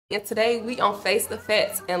And today we on Face the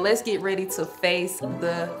Facts, and let's get ready to face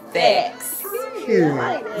the facts.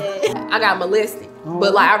 I got molested,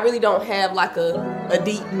 but like I really don't have like a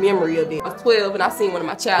deep memory of it. I was 12 and I seen one of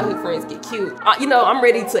my childhood friends get killed. I'm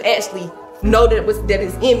ready to actually know that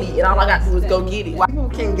it's in me, and all I got to do is go get it. People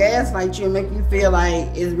can gaslight you and make you feel like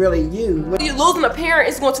it's really you. When you're losing a parent,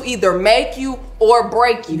 it's going to either make you or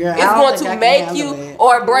break you. Girl, it's going to make you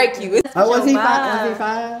or break you. Was he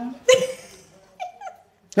fine?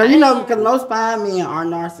 Because because most fine men are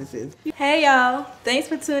narcissists. Hey y'all, thanks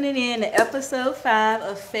for tuning in to episode 5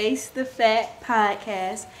 of Face the Fact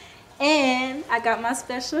podcast. And I got my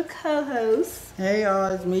special co-host. Hey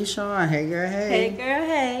y'all, it's me, Sean. Hey girl, hey. Hey girl,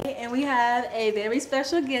 hey. And we have a very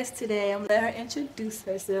special guest today. I'm going to let her introduce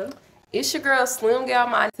herself. It's your girl, Slim Gal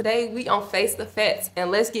Mind. Today we on Face the Facts,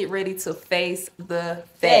 and let's get ready to face the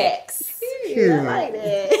facts. I like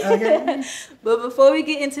that. Okay. But before we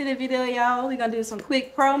get into the video, y'all, we're going to do some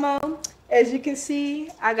quick promo. As you can see,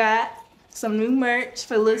 I got some new merch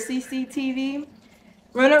for Lil CCTV.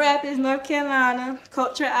 Runner Rapids, North Carolina,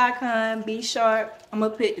 culture icon, be sharp. I'm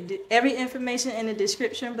going to put every information in the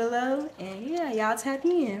description below. And yeah, y'all tap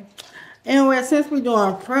me in. Anyway, since we're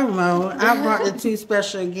doing promo, I brought the 2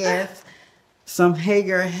 special guests some Hey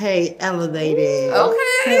Girl Hey Elevated.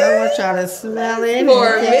 Okay. I want y'all to smell it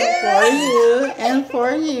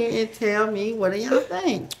for you and tell me what do y'all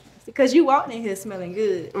think. Because you walked in here smelling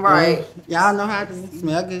good. Right. Y'all know how to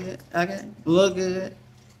smell good, okay? Look good.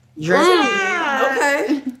 Dress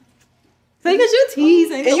Okay. So because you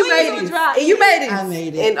teasing. And you made it. And you made it. I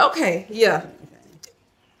made it. And okay, yeah.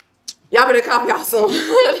 Y'all better copy y'all some.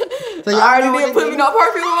 So y'all I know already didn't what put me no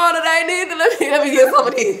perfume on today, neither. Let me get some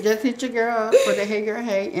of these. Just hit your girl up for the Hey Girl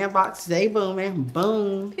Hey inbox. Stay booming.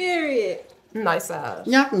 Boom. Period. Nice size.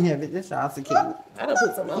 Y'all can have it. This is also cute. I done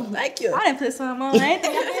put some on. Thank you. I didn't put some on. I ain't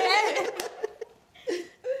think I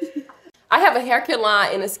did. I have a hair care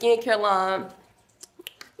line and a skincare line,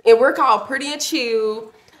 and we're called Pretty and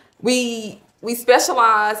Chill. We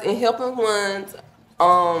specialize in helping ones.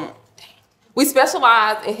 We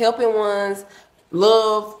specialize in helping ones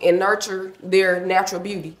love and nurture their natural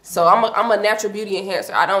beauty. So I'm a natural beauty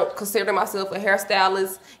enhancer. I don't consider myself a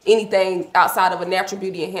hairstylist, anything outside of a natural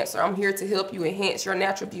beauty enhancer. I'm here to help you enhance your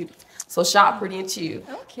natural beauty. So shop Pretty and Chill.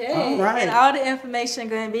 Okay. All right. And all the information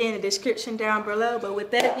going to be in the description down below. But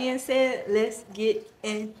with that being said, let's get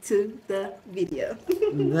into the video.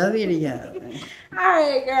 The video. All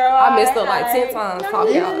right, girl. I messed up like 10 times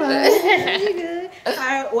talking about that. You good. All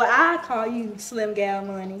right. Well, I call you Slim Gal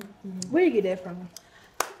Money. Where you get that from?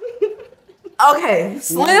 Okay,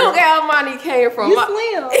 Slim Gal Money came from You my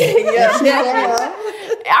slim. yeah.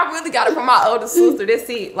 I really got it from my older sister. That's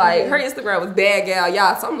it. Like her Instagram was Bad Gal,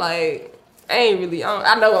 y'all. So I'm like, I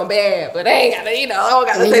know I'm bad, but I ain't gotta, I don't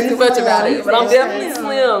gotta say too much about it. But I'm definitely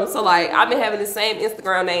slim. So like, I've been having the same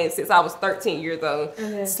Instagram name since I was 13 years old.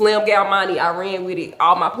 Slim Gal Money. I ran with it.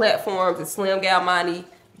 All my platforms is Slim Gal Money.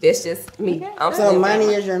 That's just me. I'm So Slim Money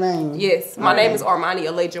Gal. is your name? Yes, my name is Armani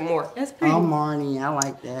Elijah Moore. That's pretty. Armani, I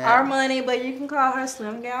like that. Our Money, but you can call her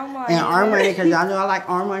Slim Gal Money. And Armani, because y'all know I like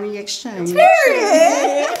Armani Exchange.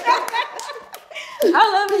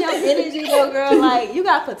 I love your energy, though, girl. Like, you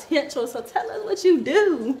got potential, so tell us what you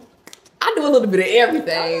do. I do a little bit of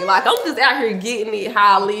everything. Like, I'm just out here getting it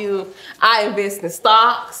how I live. I invest in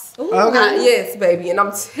stocks. Okay. Yes, baby. And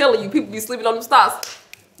I'm telling you, people be sleeping on them stocks.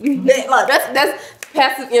 That's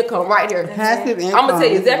passive income right here. Passive income. I'm going to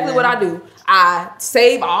tell you exactly what I do. I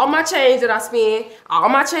save all my change that I spend, all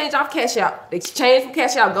my change off cash out. The change from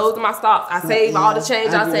cash out goes to my stocks. I save all the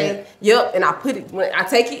change I save. Yep, and I put it, when I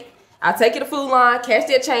take it to food line, cash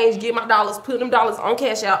that change, get my dollars, put them dollars on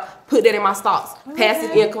cash out, put that in my stocks.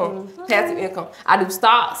 Passive income. Passive income. I do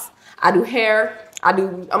stocks. I do hair. I'm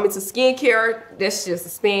into skincare. That's just a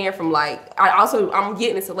span from I'm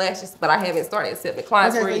getting into lashes, but I haven't started accepting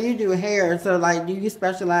clients for Okay, so it. you do hair. So like, do you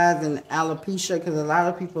specialize in alopecia? Because a lot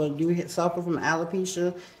of people do suffer from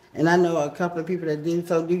alopecia. And I know a couple of people that do.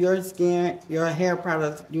 So do your hair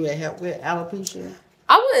products, do it help with alopecia?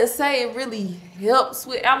 I wouldn't say it really helps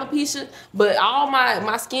with alopecia, but all my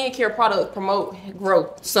skincare products promote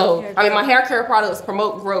growth. So my hair care products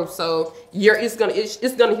promote growth. So it's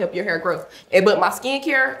gonna help your hair grow. But my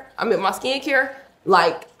skincare,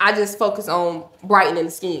 like I just focus on brightening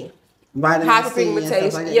the skin.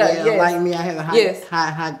 Hyperpigmentation. Like Yeah. Like me, I have a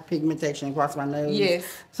high pigmentation across my nose. Yes.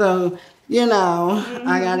 So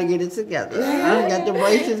I gotta get it together. I got the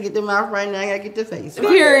braces, get the mouth right now. I gotta get the face.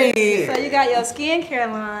 Period. So you got your skincare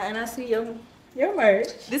line, and I see your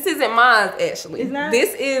merch. This isn't mine, actually. It's not?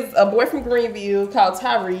 This is a boy from Greenville called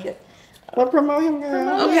Tyree. Well, promote him,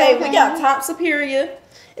 girl. Okay, we got Top Superior,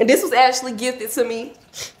 and this was actually gifted to me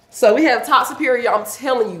So we have Top Superior. I'm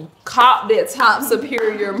telling you, cop that Top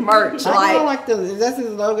Superior merch. I like that's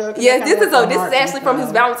his logo. Yes, this is actually from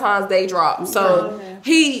his Valentine's Day drop. So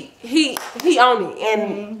he owned it.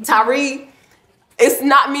 And Tyree, it's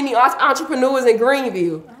not many entrepreneurs in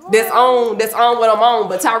Greenville that's on what I'm on.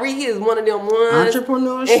 But Tyree, he is one of them ones.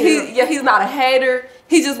 Entrepreneurship. And he's not a hater.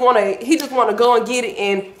 He just wanna go and get it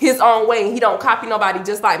in his own way. And he don't copy nobody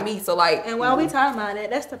just like me. So like. And while we talking about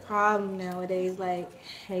that, that's the problem nowadays. Like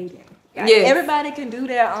hating. Like, yes. Everybody can do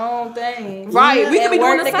their own thing. Right. We can be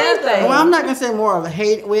doing the same thing. Well, I'm not going to say more of a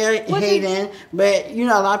hating, but you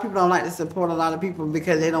know, a lot of people don't like to support a lot of people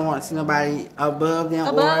because they don't want to see nobody above them.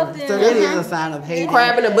 So that is a sign of hating.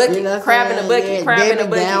 Crab in the bucket, you know crab in the bucket, crab in the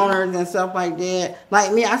bucket. Downers and stuff like that.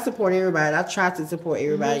 Like me, I support everybody. I try to support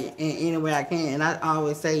everybody in any way I can. And I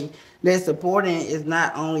always say, that supporting is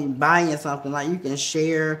not only buying something, like you can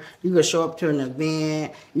share, you can show up to an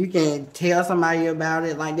event, you can tell somebody about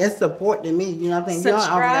it. Like that's support to me. You know what I'm saying?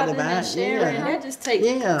 Subscribing and sharing. That just takes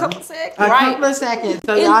a couple seconds. A couple of seconds.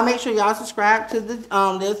 So y'all make sure y'all subscribe to the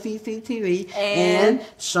CCTV and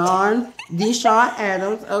Deshaun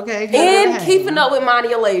Adams. Okay. And keeping up with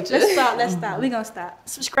Monty Elijah. Let's stop. We're gonna stop.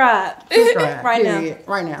 Subscribe.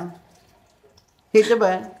 Right now. Hit the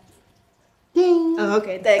button. Ding. Oh,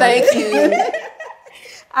 okay, thank you.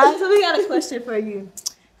 So we got a question for you.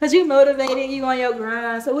 Because you motivated, you on your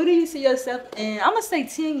grind. So what do you see yourself in? I'm going to say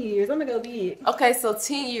 10 years. I'm going to go big. Okay, so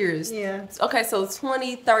 10 years. Yeah. Okay, so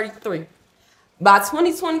 2033. By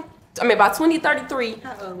 2033,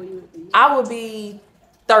 how old will you be? I would be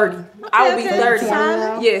 30. I would be 30.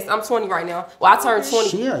 Yes, I'm 20 right now. Well, I turned 20.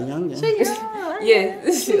 She a youngin'.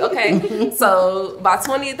 Yes. Okay. So by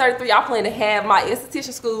 2033, I plan to have my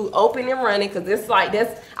esthetician school open and running because it's like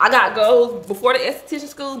I got goals before the esthetician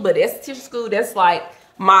school, but the esthetician school that's like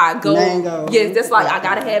my goal. Yes, that's like I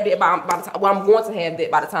gotta have that by the time. Well, I'm going to have that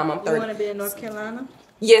by the time I'm 30. You want to be in North Carolina?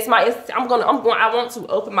 Yes, I want to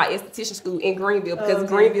open my esthetician school in Greenville because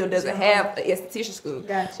Greenville doesn't have an esthetician school.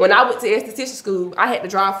 Gotcha. When I went to esthetician school, I had to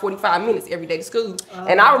drive 45 minutes every day to school,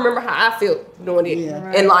 and I remember how I felt doing it.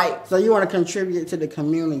 Yeah. And like, so you want to contribute to the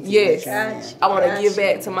community? Yes, I want to give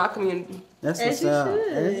back to my community. That's what's up.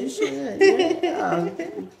 As you should. Yeah.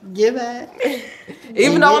 Give back.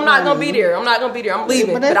 Even though I'm not gonna be there, I'm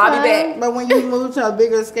leaving, but I'll be back. But when you move to a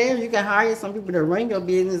bigger scale, you can hire some people to run your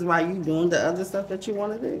business while you doing the other stuff that you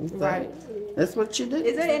want to do. So right. That's what you do.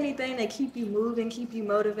 Is there anything that keep you moving, keep you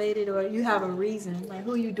motivated, or you have a reason, like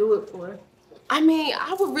who you do it for? I mean,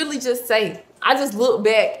 I would really just say, I just look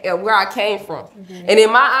back at where I came from, and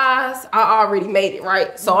in my eyes, I already made it,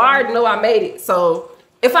 right? So I already know I made it. So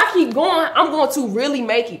if I keep going, I'm going to really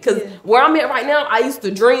make it. Because where I'm at right now, I used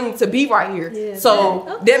to dream to be right here. Yeah. So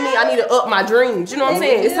that means I need to up my dreams. You know what I'm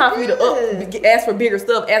saying? It's time for me to ask for bigger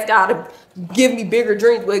stuff. Ask God to give me bigger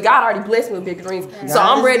dreams. Well, God already blessed me with bigger dreams. So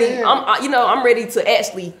I'm ready. I'm ready to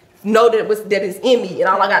actually know that it's in me. And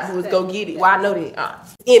all I got to do is go get it. Well, I know that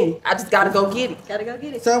it's in me. I just got to go get it.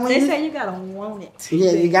 So when they say you got to want it.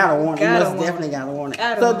 Yeah, you got to want it. You most definitely got to want it.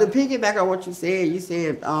 So to piggyback on what you said,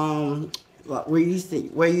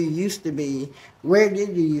 where you used to be, where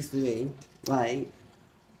did you used to be? Like,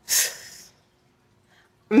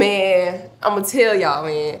 man, I'm gonna tell y'all,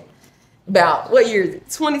 man, about what year is it?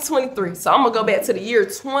 2023. So I'm gonna go back to the year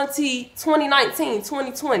 2019,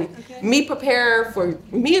 2020. Okay. Me preparing for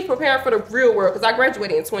the real world because I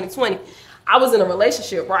graduated in 2020. I was in a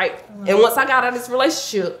relationship, right? Mm-hmm. And once I got out of this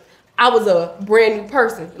relationship, I was a brand new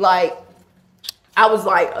person. Like, I was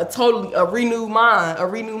like a renewed mind.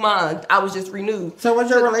 I was just renewed. So was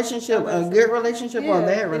your relationship a good relationship or a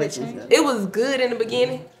bad relationship? It was good in the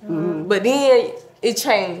beginning, but then it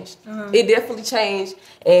changed. It definitely changed,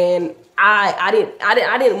 and I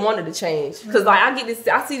didn't want it to change because like I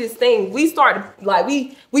see this thing. We started like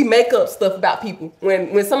we make up stuff about people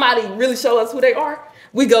when somebody really show us who they are.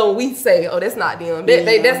 We say, oh, that's not them.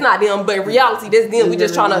 That's not them. But in reality, that's them. We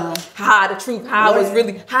just trying to hide the truth. How it's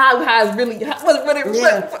really.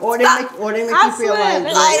 Or they make you feel like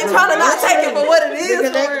they're trying to not take it for what it is.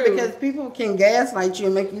 Because people can gaslight you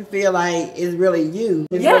and make you feel like it's really you.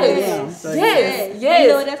 It's yes. Really them. So, yes. You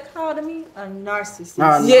know what that's called to me? A narcissist.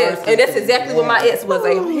 Yes, and that's exactly what my ex was.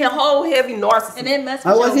 A whole heavy narcissist. And it messed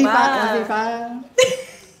with your mind. Was he fine?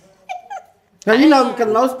 Cause you know,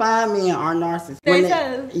 because most fine men are narcissists. When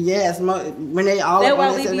they all. That's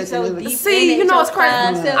why we be so deep. See, you know what's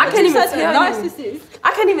crazy? I can't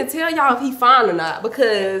even tell y'all if he fine or not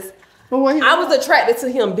because I was attracted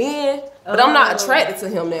to him then, but I'm not attracted to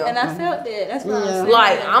him now. And I felt that. That's what I'm saying.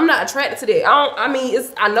 Like I'm not attracted to that.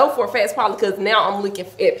 I know for a fact it's probably because now I'm looking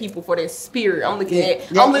at people for their spirit. I'm looking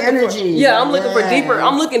energy. I'm looking for deeper.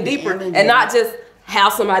 I'm looking deeper and not just how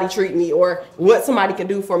somebody treat me or what somebody can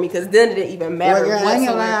do for me, because then it didn't even matter. Well, girl, I ain't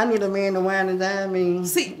gonna lie, I need a man to wine and dine me.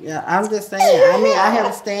 See, yeah, I'm just saying. I mean, I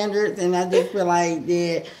have standards, and I just feel like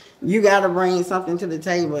that you got to bring something to the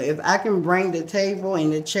table. If I can bring the table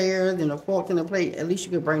and the chairs and the forks and the plate, at least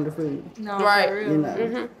you can bring the food. No, right? for real. You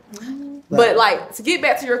know. But like, to get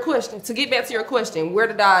back to your question, where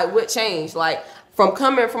did what changed? Like, from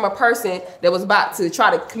coming from a person that was about to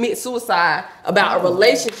try to commit suicide about a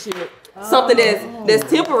relationship, something that's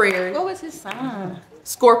temporary. What was his sign?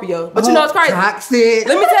 Scorpio. But you know it's crazy. Toxic.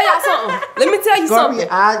 Let me tell y'all something. Scorpio,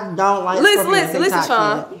 I don't like Listen,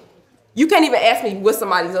 Sean. You can't even ask me what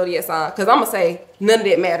somebody's zodiac sign, because I'm going to say none of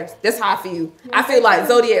that matters. That's how I feel. I feel like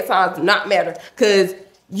zodiac signs do not matter. Because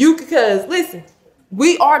listen,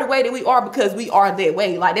 we are the way that we are because we are that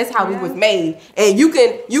way. Like, that's how we was made. And you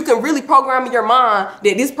can really program in your mind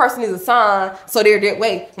that this person is a sign, so they're that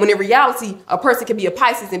way. When in reality, a person can be a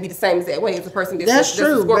Pisces and be the same as that way as a person that's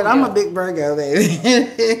true, a but I'm a big Virgo, baby.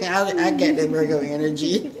 I get that Virgo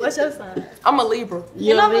energy. What's your sign? I'm a Libra.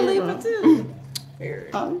 You know I'm a Libra too. Okay.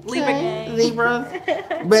 Libra gang. Libras.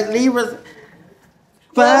 But Libras,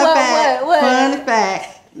 fun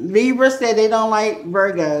fact. Libra said they don't like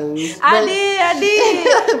Virgos. I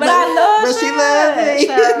did. But I love she loves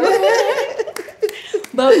me.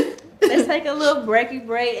 But let's take a little breaky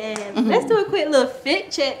break and let's do a quick little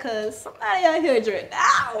fit check, because somebody out here dripped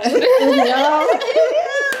out. What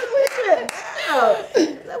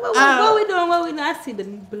we doing? I see the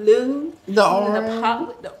blue, the orange, the pop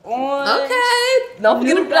with the orange. Okay, don't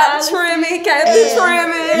forget about the trimming. Can't be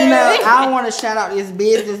trimming. You know, I don't want to shout out this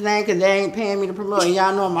business name because they ain't paying me to promote. And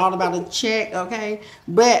y'all know I'm all about a check, okay?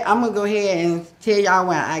 But I'm gonna go ahead and tell y'all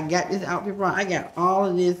why I got this outfit from. I got all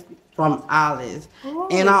of this from Alice,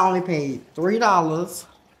 and I only paid $3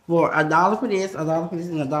 for $1 for this, $1 for this,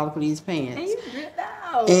 and $1 for these pants. And you dripped out.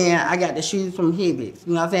 And I got the shoes from Hibbits.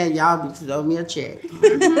 You know what I'm saying? Y'all bitches owe me a check.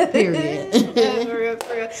 Period.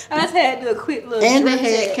 For real. I just had to do a quick little. And the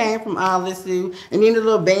hat came from Alice too. And then the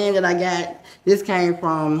little band that I got, this came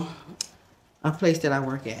from a place that I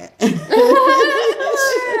work at. Too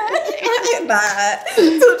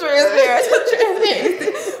transparent.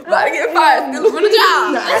 About to get fired. Still for the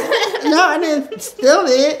job. No, I didn't steal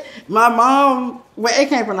it. My mom, well, it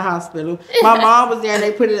came from the hospital. My mom was there and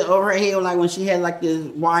they put it over her head, like when she had like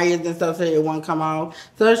the wires and stuff so it wouldn't come off.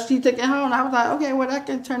 So she took it home. I was like, okay, well, I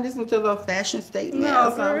can turn this into a fashion statement.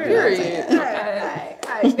 No, for real. All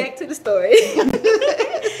right, back to the story.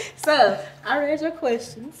 So, I read your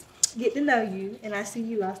questions, get to know you, and I see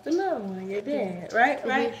you lost a loved one, your dad, right?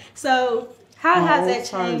 Right? So, how has that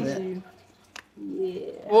changed you?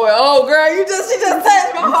 Yeah. Boy, oh girl, she just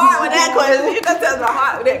touched my heart with that question. You just touched my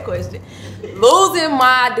heart with that question. Losing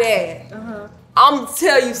my dad. I'm gonna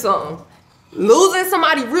tell you something. Losing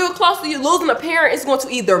somebody real close to you, losing a parent, is going to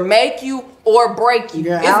either make you or break you.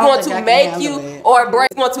 Girl, it's going to make you or break.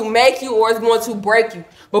 It's going to make you or it's going to break you.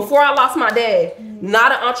 Before I lost my dad,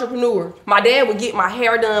 not an entrepreneur. My dad would get my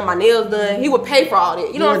hair done, my nails done. He would pay for all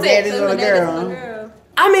that. You know what I'm saying? Little girl.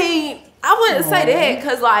 I mean, I wouldn't say that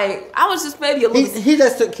because, like, I was just maybe a little. He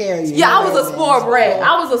just took care of you. Yeah, I was a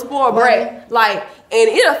spoiled brat. Like, and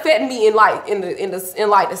it affected me in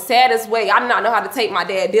the saddest way. I did not know how to take my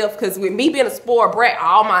dad death, because with me being a spoiled brat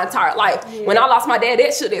all my entire life, when I lost my dad,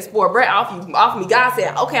 that spoiled brat off me. God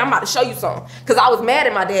said, okay, I'm about to show you something. Because I was mad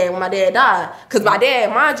at my dad when my dad died. Because my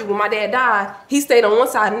dad, mind you, when my dad died, he stayed on one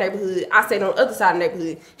side of the neighborhood. I stayed on the other side of the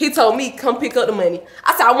neighborhood. He told me, come pick up the money.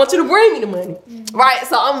 I said, I want you to bring me the money. Right?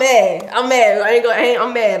 So I'm mad. I'm mad.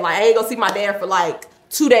 I'm mad. Like, I ain't gonna see my dad for like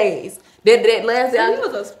 2 days. That last day. So he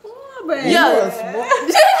was a spoiled brat. Yeah.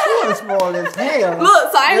 She was spoiled as hell.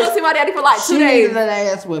 Look, so I ain't gonna see my daddy for like 2 days. She needed an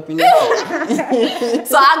ass whipping. So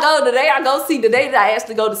the day that I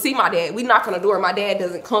actually go to see my dad, we knock on the door. My dad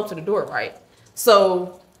doesn't come to the door, right?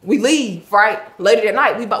 So we leave, right? Later that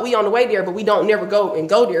night, we on the way there, but we don't never go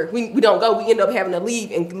there. We don't go. We end up having to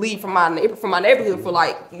leave from my neighborhood for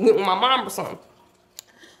like with my mom or something.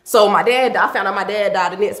 So I found out my dad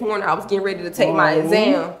died the next morning. I was getting ready to take my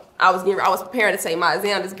exam. I was preparing to take my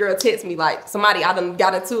exam. This girl texted me, like, somebody I done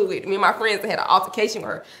got into it with. Me and my friends had an altercation with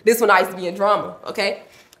her. This when I used to be in drama, okay?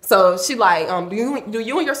 So she like, do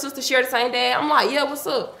you and your sister share the same dad? I'm like, yeah, what's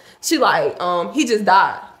up? She like, he just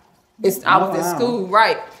died. I was in school,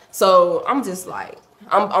 right? So I'm just like,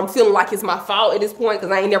 I'm feeling like it's my fault at this point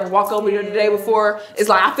because I ain't never walked over there the day before. It's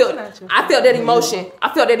like I felt that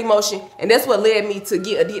emotion. And that's what led me to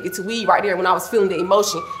get addicted to weed right there when I was feeling the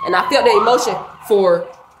emotion. And I felt that emotion for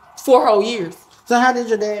 4 whole years. So how did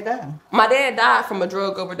your dad die? My dad died from a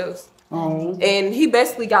drug overdose. Oh. And he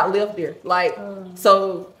basically got left there. Like,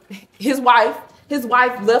 so his wife his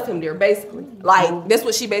wife left him there, basically. Like, that's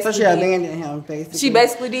what she basically So she did. abandoned him, basically. She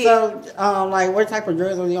basically did. So, like, what type of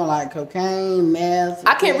drugs was he on? Like cocaine, meth?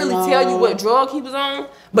 I can't really tell you what drug he was on,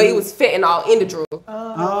 but it was fentanyl in the drug.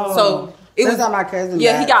 Oh. So it was. That's how my cousin.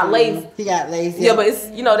 Yeah, he got too. laced. He got laced. Yeah, but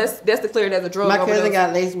it's that's declared as a drug. My cousin overdose.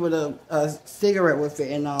 got laced with a cigarette with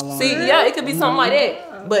fentanyl on See, it. yeah, it could be something like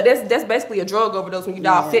that, but that's basically a drug overdose when you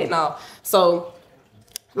die of fentanyl. So,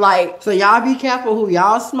 like, So y'all be careful who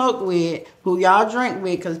y'all smoke with, who y'all drink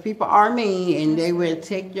with, because people are mean and they will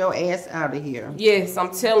take your ass out of here. yes,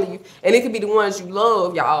 I'm telling you, and it could be the ones you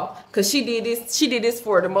love, y'all, because she did this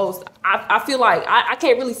for the most. I feel like I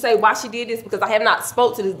can't really say why she did this because I have not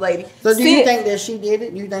spoke to this lady. So do you think that she did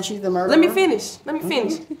it? Do you think she's the murderer? Let me finish.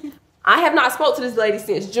 I have not spoke to this lady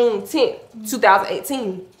since June 10th,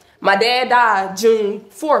 2018. My dad died June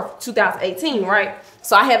 4th, 2018, right?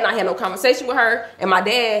 So I have not had no conversation with her, and my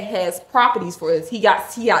dad has properties for us. He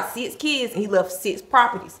got 6 kids, and he left 6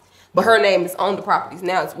 properties. But her name is on the properties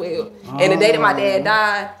now as well. And the day that my dad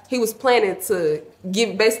died, he was planning to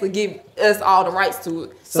give us all the rights to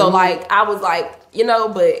it. So like, I was like, you know,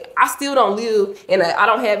 but I still don't live, and I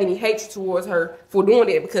don't have any hatred towards her for doing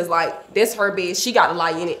that because like, that's her bed. She got to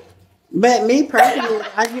lie in it. But me personally,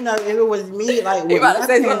 you know, if it was me, like, You about to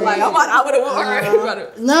say something like, I would have want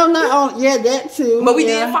her. Yeah, that too. But we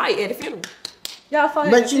did fight at the funeral. Y'all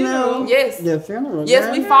fought. But you know, Yes. the funeral.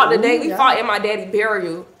 Yes, we fought the day. We Yeah. fought at my daddy's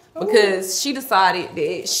burial because she decided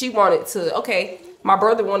that she wanted to, my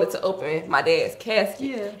brother wanted to open my dad's casket.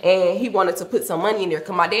 Yeah. And he wanted to put some money in there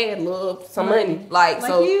because my dad loved some money. Like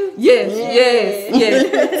so, you?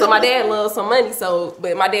 Yes. So my dad loves some money. So,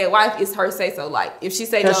 but my dad's wife is her say so. Like if she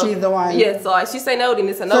say no, she's the wife. Yeah. So if she say no, then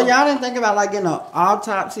it's a no. So y'all didn't think about like getting an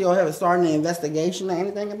autopsy or have starting an investigation or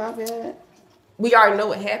anything about that? We already know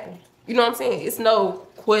what happened. You know what I'm saying? It's no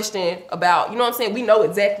question about, you know what I'm saying? We know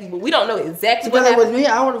exactly, but we don't know exactly what Because it was happened. me,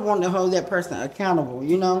 I would have wanted to hold that person accountable.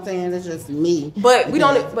 You know what I'm saying? It's just me. But we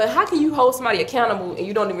don't. But how can you hold somebody accountable and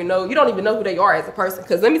you don't even know who they are as a person?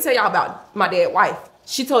 Because let me tell y'all about my dad's wife.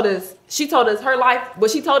 She told us her life.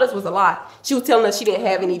 What she told us was a lie. She was telling us she didn't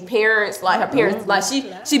have any parents. Like her parents, like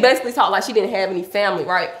she basically talked like she didn't have any family,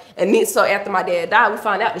 right? And then so after my dad died, we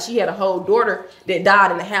found out that she had a whole daughter that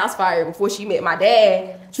died in the house fire before she met my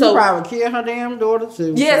dad. She probably killed her damn daughter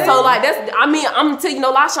too. Yeah, so like that's. I mean, I'm gonna tell you,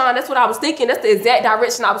 no lie, Sean. That's what I was thinking. That's the exact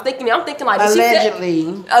direction I was thinking. I'm thinking like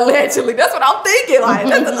allegedly. Allegedly, that's what I'm thinking. Like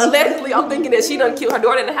allegedly, I'm thinking that she done killed her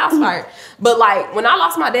daughter in the house fire. But like when I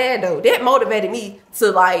lost my dad though, that motivated me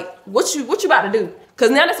to like, what you about to do? Because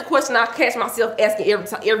now that's a question I catch myself asking every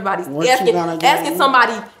time. Everybody's asking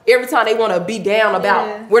somebody every time they want to be down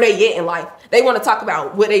about where they at in life. They want to talk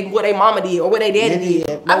about what they mama did or what they daddy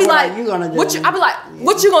did. I be like,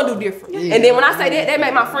 what you gonna do different? Yeah. And then when I say that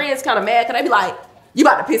make my friends kind of mad because they be like, you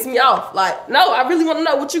about to piss me off. Like, no, I really want to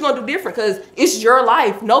know what you gonna do different because it's your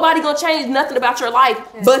life. Nobody gonna change nothing about your life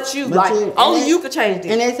but you. Only you can change it.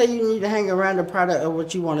 And they say you need to hang around the product of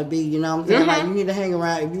what you want to be. You know what I'm saying? Like you need to hang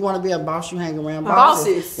around. If you want to be a boss, you hang around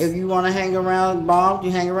bosses. If you want to hang around bombs,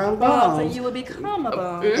 you hang around bombs. And you will become a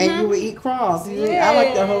bomb. And you will eat crumbs. I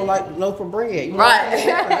like the whole like loaf of bread. You know right.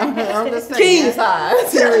 I'm just saying. King size.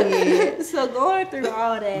 Period. So going through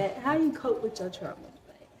all that, how you cope with your trauma?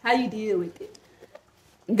 Like, how you deal with it?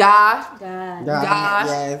 God.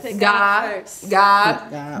 Yes.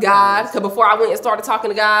 God. Because before I went and started talking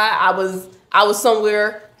to God, I was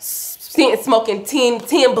somewhere smoking 10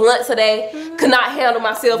 blunts a day. Could not handle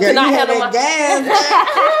myself. Could not handle my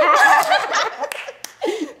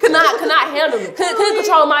Could not handle it. Couldn't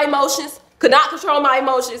control my emotions. Could not control my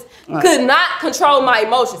emotions. Right. Could not control my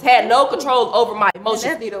emotions. Had no control over my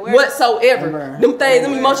emotions whatsoever.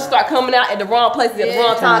 Them emotions start coming out at the wrong places at the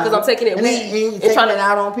wrong time because I'm taking it and trying it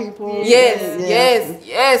out on people.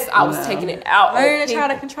 Yes. I was taking it out. Learn to try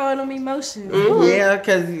to control them emotions. Mm-hmm. Yeah,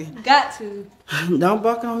 because you got to. Don't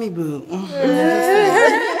buck on me, boo.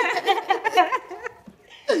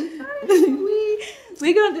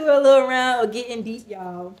 We gonna do a little round of getting deep,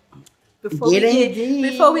 y'all. Before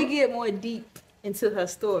we get more deep into her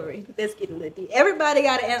story, let's get a little deep. Everybody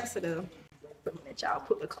got to answer though. Let y'all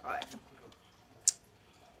put the card.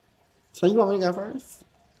 So you want me to go first?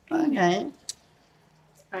 Okay.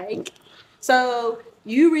 All right. So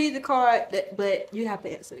you read the card, but you have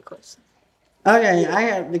to answer the question. Okay, I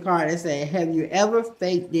have the card that says, "Have you ever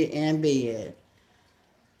faked it in bed?"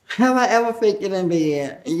 Have I ever faked it in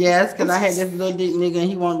bed? Yes, because I had this little dick nigga and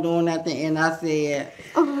he wasn't doing nothing, and I said,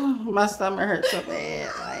 "Oh, my stomach hurts so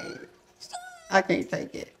bad, like I can't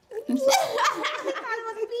take it."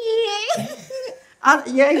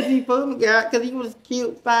 Yeah, he fooled me, girl, because he was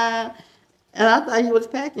cute, fine, And I thought he was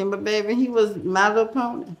packing, but baby, he was My Little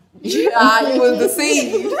Pony. Yeah, you was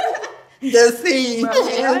deceived. Deceived.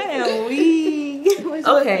 I am weak.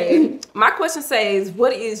 Okay, my question says,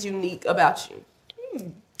 what is unique about you?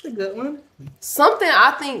 A good one. Something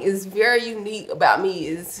I think is very unique about me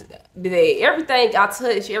is that everything I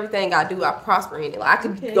touch, everything I do, I prosper in it. Like I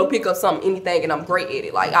could go pick up something, anything, and I'm great at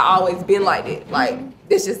it. Like I always been like that. Like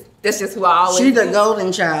that's just who I always. She's the be.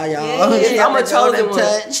 golden child, y'all. Yeah, She I'm got a the chosen golden one.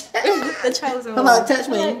 touch. The chosen Come one. on, touch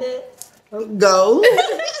me. I like that. Go.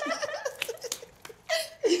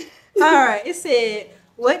 All right. It said,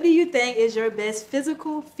 "What do you think is your best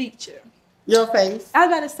physical feature?" Your face. I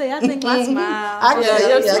was about to say, I think my smile. I Yeah,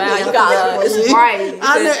 your smile, you got it. right.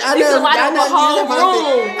 I You could light up the whole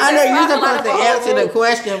know you're supposed to answer the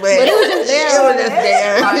question, but it was just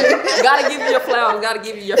there. Like, gotta give you your flowers. Gotta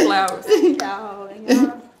give you your flowers. Y'all,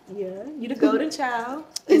 yeah, you the golden child.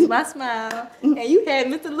 It's my smile, and you had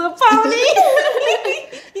Mr. Little Pony.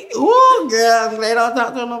 Ooh, girl, I'm glad I don't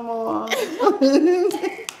talk to her no more.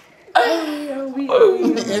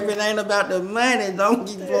 If it ain't about the money, don't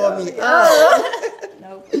keep blowing me up.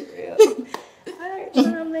 No, for real. All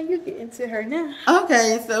right, let you get into her now.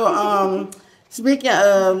 Okay, so speaking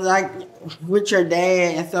of like with your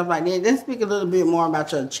dad and stuff like that, let's speak a little bit more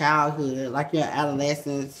about your childhood, like your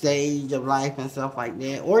adolescent stage of life and stuff like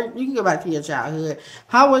that. Or you can go back to your childhood.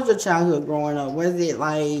 How was your childhood growing up? Was it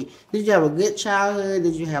like, did you have a good childhood?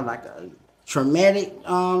 Did you have like a traumatic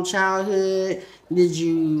childhood? Did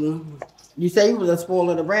you say you was a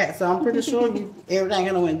spoiled brat, so I'm pretty sure everything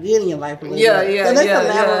kind of went good in your life. Yeah. So let's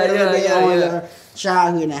elaborate a little bit on your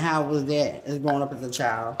childhood and how was that as growing up as a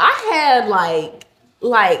child. I had like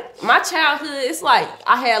my childhood, it's like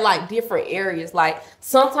I had like different areas. Like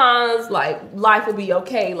sometimes like life would be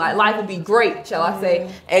okay, like life would be great, shall I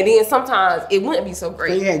say, and then sometimes it wouldn't be so great.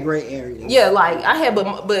 So you had great areas. Yeah, like I had,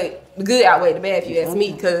 but the good outweighed the bad if you ask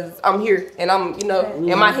me, because I'm here and I'm,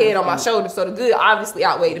 and my head on my shoulders, so the good obviously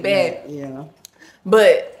outweighed the bad. Yeah.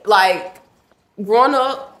 But like growing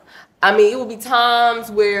up, I mean, it would be times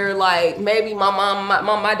where like maybe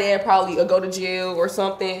my dad probably would go to jail or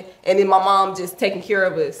something, and then my mom just taking care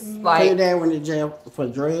of us. Like So your dad went to jail for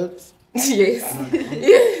drugs? yes,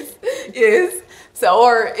 yes. So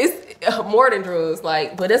or it's more than drugs,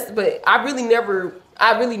 like, but I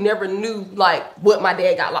really never knew like what my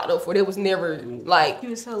dad got locked up for. There was never like You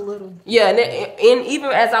was so little. yeah, and even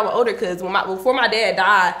as I was older, because before my dad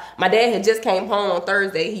died, my dad had just came home on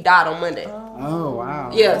Thursday. He died on Monday. Oh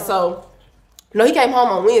wow. Yeah, so no, he came home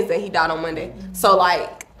on Wednesday. He died on Monday. So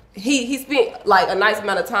like he spent like a nice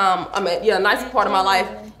amount of time. I mean, a nice part of my life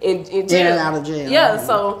in jail. In and out of jail. Yeah,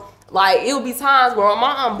 so like it would be times where my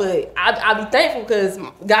mom, but I'd be thankful because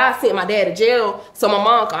God sent my dad to jail, so my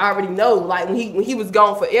mom could already know, like when he was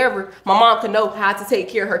gone forever, my mom could know how to take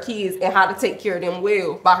care of her kids and how to take care of them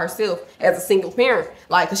well by herself as a single parent,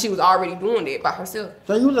 like because she was already doing that by herself.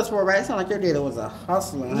 So you was a sport, right? It sounded like your daddy was a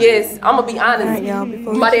hustler. Yes, I'm gonna be honest. Alright, y'all,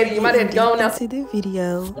 before my we daddy gone now. into the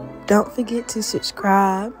video, don't forget to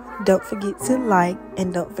subscribe, don't forget to like,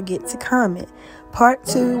 and don't forget to comment. Part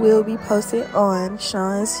 2 will be posted on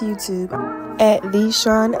Sean's YouTube at the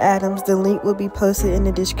Sean Adams. The link will be posted in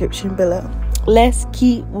the description below. Let's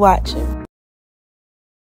keep watching.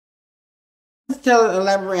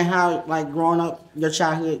 Elaborate how like growing up, your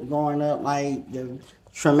childhood growing up, like the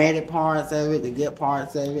traumatic parts of it, the good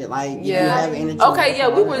parts of it, like did you have any Okay, yeah,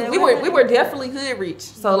 we traumatic were definitely hood rich.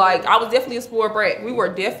 So like I was definitely a spoiled brat. We were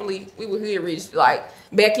hood rich. Like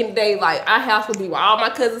back in the day, like our house would be where all my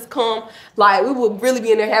cousins come. Like we would really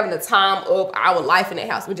be in there having the time of our life in that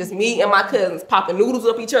house with just me and my cousins popping noodles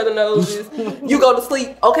up each other's noses. You go to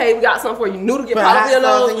sleep, okay, we got something for you. Noodle get popped up your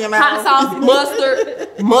nose, hot sauce,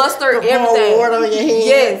 mustard, everything. Water on your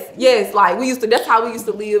head. Yes. Like that's how we used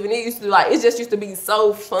to live, and it just used to be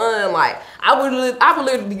so fun. Like I would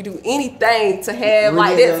literally do anything to have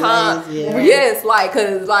like that time. Yes, like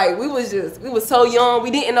cause like we was so young,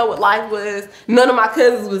 we didn't know what life was. None of my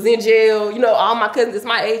cousins was in jail. All my cousins is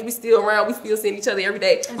my age. We still around. We still seeing each other every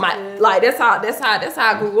day. That's how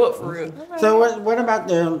I grew up for real. So what about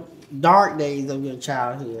the dark days of your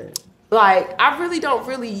childhood? Like I don't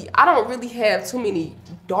really have too many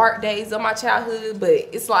dark days of my childhood, but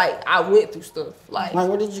it's like I went through stuff. Like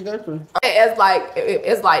what did you go through? It's like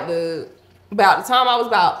about the time I was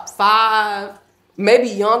about 5, maybe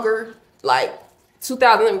younger, like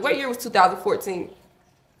 2000. What year was 2014?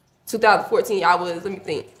 2014, I was, let me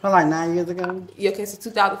think. Like 9 years ago? Yeah, okay, so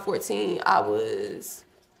 2014, I was...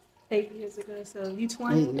 8 years ago, so you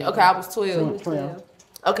 20? Okay, I was 12. 12.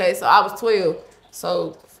 Okay, so I was 12.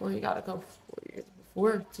 So, before you gotta go 4 years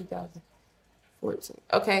before 2014.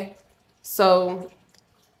 Okay, so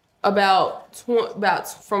from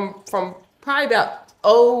probably about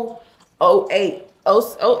 08,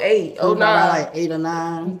 09. Like 8 or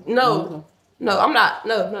 9. No, I'm not.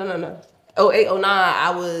 No. 08, 09,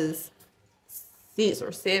 I was 6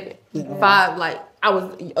 or 7, 5. Like I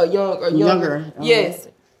was younger. Yes.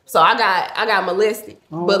 So I got molested,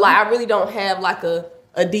 but like I really don't have like a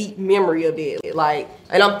deep memory of it. Like,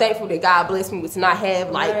 and I'm thankful that God blessed me with to not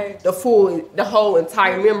have like the whole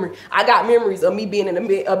entire memory. I got memories of me being in the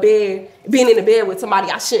bed with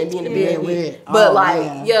somebody I shouldn't be in the bed with. But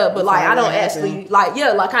I don't actually like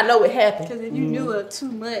I know it happened. Because if you knew it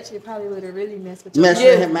too much, it probably would have really messed with you.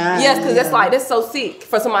 Yes, because that's so sick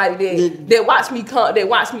for somebody that watched me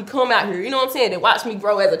come out here. You know what I'm saying? That watched me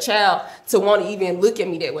grow as a child to want to even look at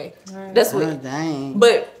me that way. Right. That's what. Dang.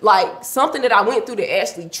 But like something that I went through that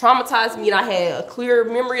actually traumatized me, and I had a clear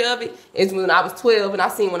memory of it, is when I was 12 and I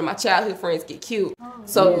seen one of my childhood friends get killed.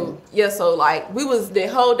 So like we was the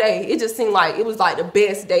whole day. It just seemed like it was like the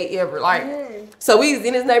best day ever. Like so we was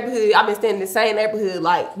in this neighborhood. I've been staying in the same neighborhood.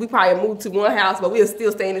 Like we probably moved to one house, but we'll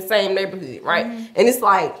still stay in the same neighborhood, right? And it's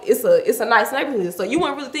like it's a nice neighborhood. So you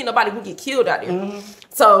wouldn't really think nobody would get killed out there.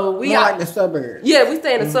 So we like the suburbs. Yeah, we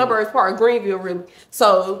stay in the suburbs part of Greenville, really.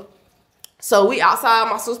 So we outside,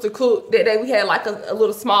 my sister cooked that day. We had like a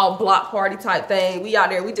little small block party type thing. We out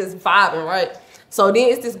there, we just vibing, right? So then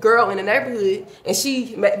it's this girl in the neighborhood, and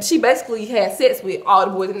she basically had sex with all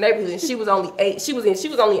the boys in the neighborhood. And she was only 8. She was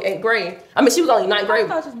only 8th grade. I mean, she was only 9th grade. I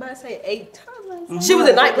thought you was about to say 8 times. She was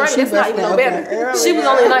in 9th grade. That's not even no better. She was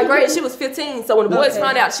only in 9th grade. She was 15. So when the boys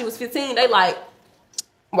found out she was 15, they like,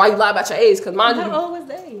 why you lie about your age? Because mind you, how old was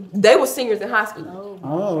they? They were seniors in high school.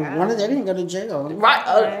 One of them didn't go to jail.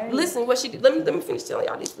 Right. Listen, what she did. Let me finish telling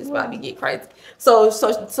y'all this. This about to get crazy. So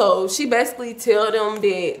she basically tell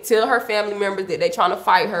her family members that they trying to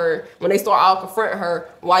fight her when they start all confronting her.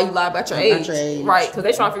 Why you lie about your age? Right? Because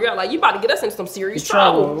they trying to figure out like you about to get us into some serious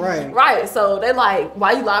trouble. Right. So they like,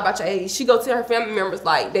 why you lie about your age? She go tell her family members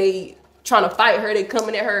like they trying to fight her. They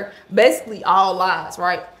coming at her. Basically all lies.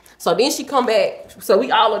 Right. So then she come back. So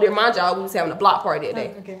we all up there, mind y'all, we was having a block party that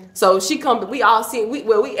day. Okay. So she come, we all see,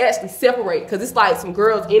 we actually separate because it's like some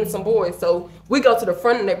girls and some boys. So we go to the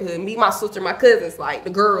front of the neighborhood, me, my sister, my cousins, like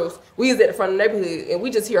the girls. We was at the front of the neighborhood and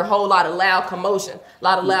we just hear a whole lot of loud commotion.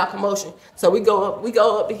 So we go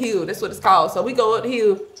up the hill. That's what it's called. So we go up the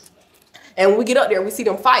hill. And when we get up there, we see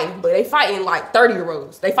them fighting, but they fighting like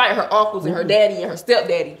 30-year-olds. They fighting her uncles and her daddy and her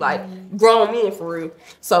stepdaddy, like grown men for real.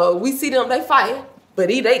 So we see them, they fighting. But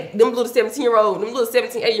them little 17-year-old, them little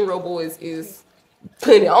 17, 18-year-old boys is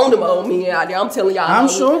putting it on them old men out there. I'm telling y'all. I'm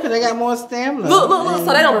sure because they got more stamina. Look.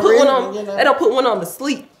 So they don't put one on. They don't put one on to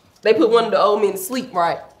sleep. They put one of the old men to sleep,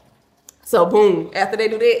 right? So boom. After they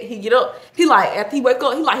do that, he get up. He like after he wake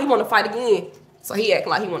up, he want to fight again. So he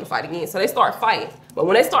acting like he want to fight again. So they start fighting. But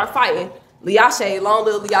when they start fighting, Liashe, long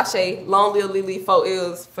live Liashe, long live Lily, 4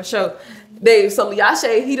 L's for sure. So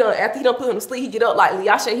Liashe, after he done put him to sleep, he get up like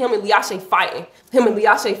Liashe, him and Liashe fighting. Right?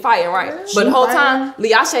 But the whole time,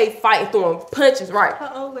 Liashe fighting, throwing punches, right?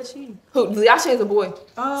 How old was she? Liashe is a boy.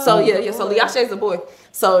 Oh, so so Liashe is a boy.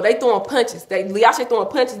 So they throwing punches. Liashe throwing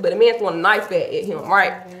punches, but the man throwing a knife at him,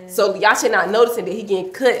 right? So Liashe not noticing that he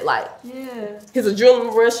getting cut, like his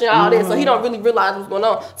adrenaline rushing, all that. So he don't really realize what's going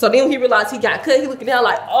on. So then when he realized he got cut, he looking down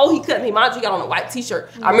like, oh, he cut me. Mind you, he got on a white t-shirt.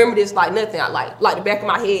 I remember this like nothing. I like the back of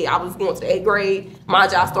my head. I was going to the 8th grade.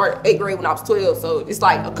 Mind you, I started 8th grade when I was 12. So it's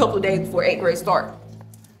like a couple of days before 8th grade start.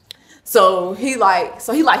 So he cut me.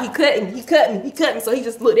 So he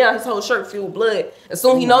just looked down, his whole shirt filled with blood. As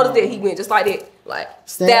soon as he noticed that, he went just like that, like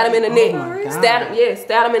stabbed him in the neck. Stabbed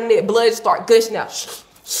him in the neck. Blood start gushing out.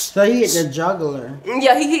 So he hit the jugular.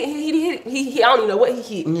 Yeah, he hit. He I don't even know what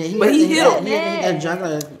he hit, but he hit him. He hit the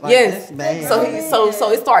jugular. Like, yes, bad.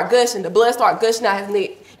 So it started gushing. The blood started gushing out his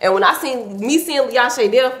neck. And when I seeing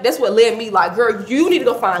Liashe death, that's what led me like, girl, you need to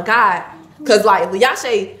go find God, cause like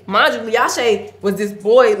Liashe, mind you, Liashe was this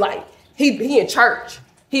boy like. He in church.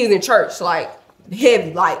 He was in church, like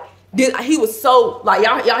heavy, like he was so like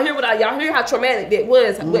y'all hear how traumatic that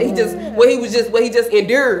was. What he just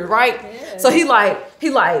endured, right? Yeah. So he like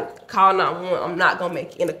call 911. I'm not gonna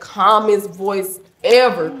make it in the calmest voice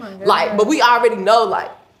ever. Like, but we already know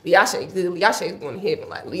like Liashe is going to heaven.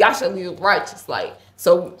 Like Liashe lives righteous. Like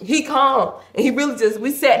so he calm and he really just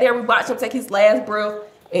we sat there, we watched him take his last breath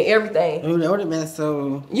and everything. It would have been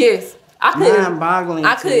so I couldn't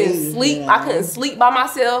sleep. Yeah. I couldn't sleep by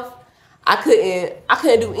myself. I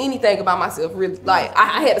couldn't do anything about myself really. Like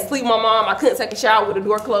I had to sleep with my mom. I couldn't take a shower with the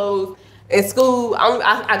door closed. In school,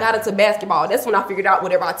 I got into basketball. That's when I figured out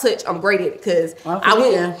whatever I touch, I'm great at it. Cause I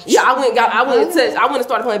went and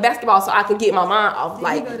started playing basketball so I could get my mind off.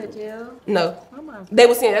 Did you go to jail? No. Oh on. They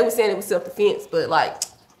were saying it was self-defense, but like,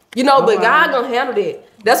 you know, but God gonna handle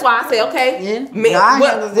that. That's why I say, okay,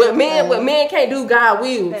 what men can't do, God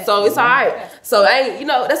will. So it's all right. So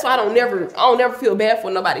that's why I don't never feel bad for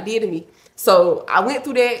what nobody did to me. So I went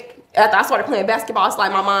through that. After I started playing basketball, it's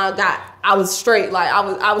like my mind I was straight. Like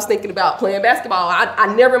I was thinking about playing basketball.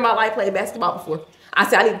 I never in my life played basketball before. I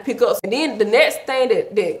said I need to pick up. And then the next thing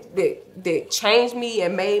that changed me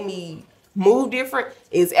and made me move different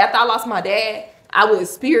is after I lost my dad, I would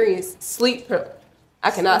experience sleep. I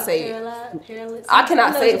cannot say it. I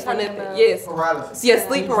cannot say it for nothing. Yes. Paralysis. Yes,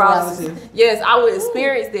 sleep paralysis. Yes, I would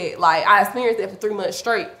experience that. Like I experienced that for 3 months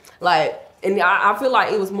straight. Like, and I feel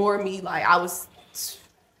like it was more me. Like I was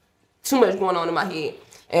too much going on in my head,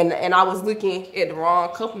 and I was looking at the wrong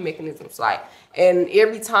coping mechanisms. Like, and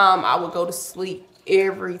every time I would go to sleep,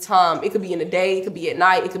 every time, it could be in the day, it could be at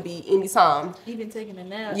night, it could be any time. Even taking a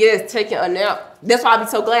nap. Yes, taking a nap. That's why I be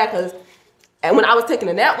so glad, because and when I was taking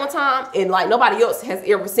a nap one time, and like nobody else has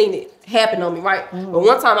ever seen it happen on me, right? Mm-hmm. But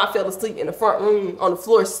one time I fell asleep in the front room on the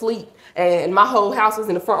floor asleep, and my whole house was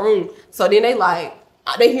in the front room. So then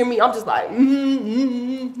they hear me, I'm just like,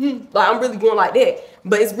 like I'm really going like that.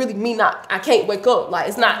 But it's really me I can't wake up. Like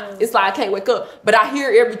it's like I can't wake up. But I hear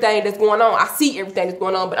everything that's going on. I see everything that's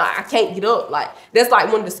going on, but I can't get up. Like that's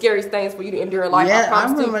like one of the scariest things for you to endure in life. Yeah,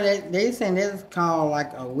 I remember that they saying that's called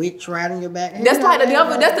like a witch riding your back. That's like the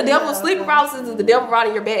devil. That's the devil. Sleep paralysis is the devil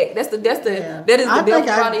riding your back. That is the devil riding your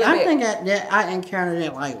back. I think I encountered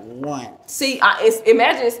it like once. See,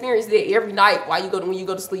 imagine experiencing that every night when you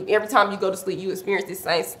go to sleep. Every time you go to sleep, you experience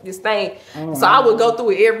this thing. Oh, so I would go through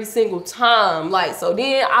it every single time. Like, so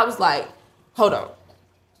then I was like, hold on,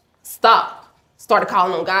 stop. Started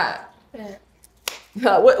calling on God. Yeah.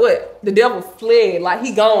 What? The devil fled, like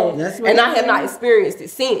he gone, and I have not experienced it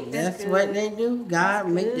since. That's what they do. God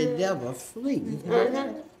make the devil flee.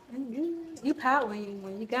 Mm-hmm. You power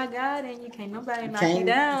when you got God, and you can't nobody knock you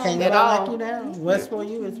down. Can't nobody knock you down. What's for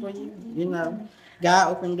you is for you. You know,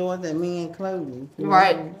 God opened doors that men closed.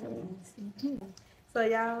 Right. So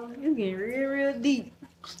y'all, you getting real deep.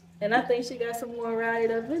 And I think she got some more right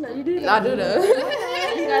up in there. You do that. I do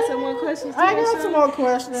that. You got some more questions? I got some more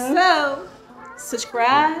questions. So,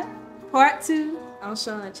 subscribe, part 2 on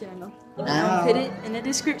Sean's channel. I'm gonna put it in the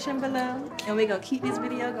description below, and we're gonna keep this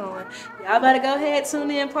video going. Y'all better go ahead,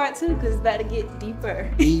 tune in part 2, because it's about to get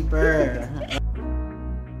deeper.